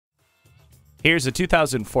Here's a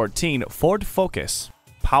 2014 Ford Focus.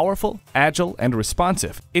 Powerful, agile, and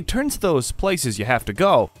responsive, it turns those places you have to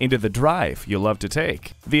go into the drive you love to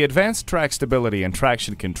take. The advanced track stability and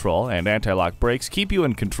traction control and anti-lock brakes keep you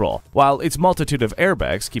in control, while its multitude of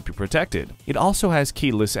airbags keep you protected. It also has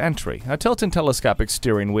keyless entry, a tilt and telescopic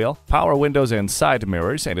steering wheel, power windows and side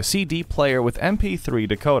mirrors, and a CD player with MP3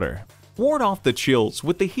 decoder. Ward off the chills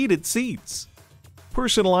with the heated seats.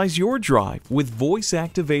 Personalize your drive with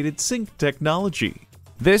voice-activated sync technology.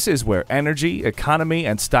 This is where energy, economy,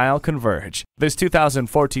 and style converge. This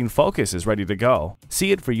 2014 Focus is ready to go.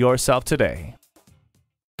 See it for yourself today.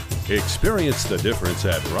 Experience the difference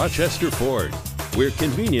at Rochester Ford. We're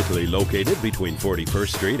conveniently located between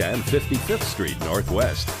 41st Street and 55th Street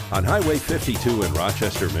Northwest on Highway 52 in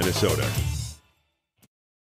Rochester, Minnesota.